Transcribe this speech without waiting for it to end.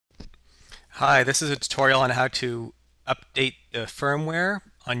Hi, this is a tutorial on how to update the firmware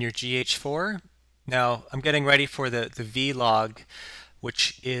on your GH4. Now, I'm getting ready for the vlog,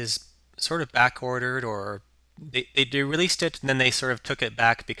 which is sort of back ordered, or they released it and then they sort of took it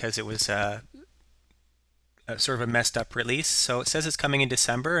back because it was a sort of a messed up release. So it says it's coming in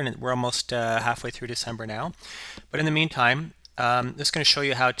December, and we're almost halfway through December now. But in the meantime, I'm just going to show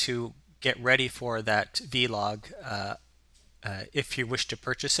you how to get ready for that vlog if you wish to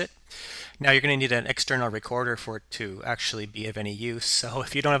purchase it. Now you're going to need an external recorder for it to actually be of any use. So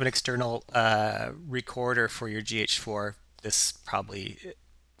if you don't have an external recorder for your GH4, this probably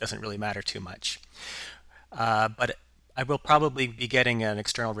doesn't really matter too much. But I will probably be getting an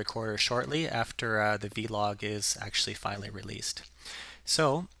external recorder shortly after the vlog is actually finally released.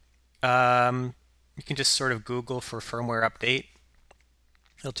 So you can just sort of Google for firmware update.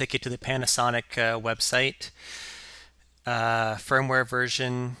 It'll take you to the Panasonic website. Firmware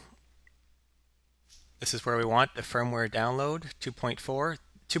version, this is where we want the firmware download, 2.4.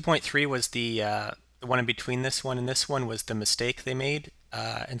 2.3 was the one in between this one and this one was the mistake they made,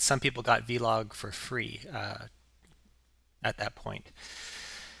 and some people got vlog for free at that point.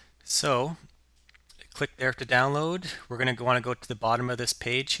 So click there to download. We're going to want to go to the bottom of this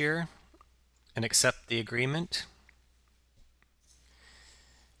page here and accept the agreement.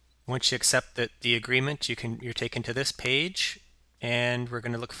 Once you accept the agreement, you're taken to this page, and we're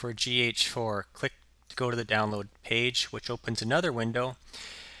going to look for GH4. Click to go to the download page, which opens another window,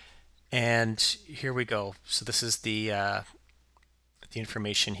 and here we go. So this is the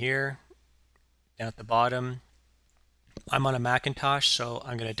information here down at the bottom. I'm on a Macintosh, so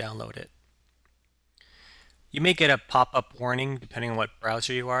I'm going to download it. You may get a pop-up warning depending on what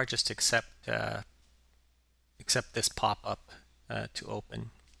browser you are. Just accept this pop-up to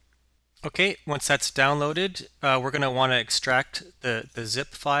open. Okay, once that's downloaded, we're going to want to extract the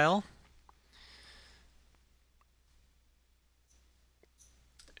zip file.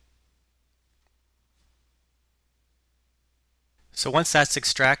 So once that's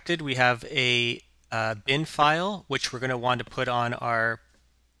extracted, we have a bin file, which we're going to want to put on our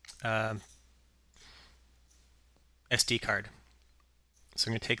SD card. So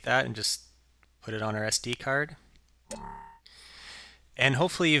I'm going to take that and just put it on our SD card. And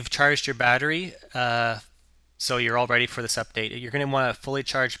hopefully you've charged your battery, so you're all ready for this update. You're going to want a fully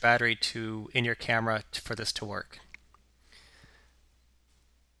charged battery in your camera for this to work.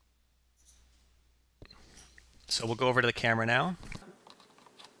 So we'll go over to the camera now.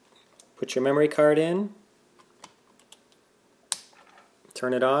 Put your memory card in,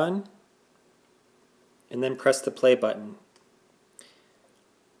 turn it on, and then press the play button.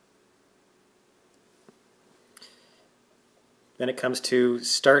 Then it comes to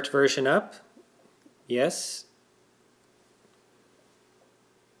start version up. Yes.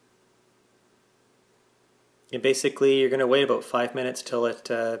 And basically you're going to wait about 5 minutes till it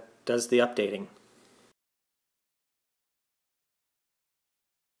does the updating.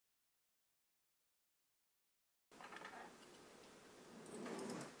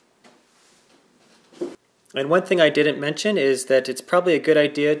 And one thing I didn't mention is that it's probably a good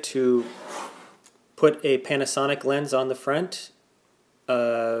idea to put a Panasonic lens on the front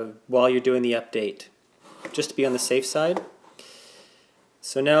while you're doing the update, just to be on the safe side.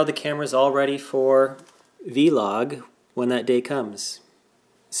 So now the camera's all ready for vlog when that day comes.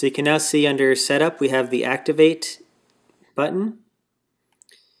 So you can now see under setup we have the activate button,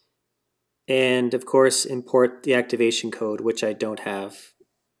 and of course import the activation code, which I don't have,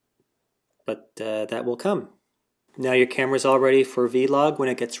 but that will come. Now your camera's all ready for vlog when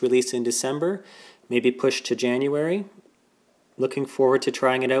it gets released in December, maybe pushed to January. Looking forward to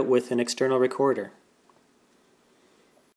trying it out with an external recorder.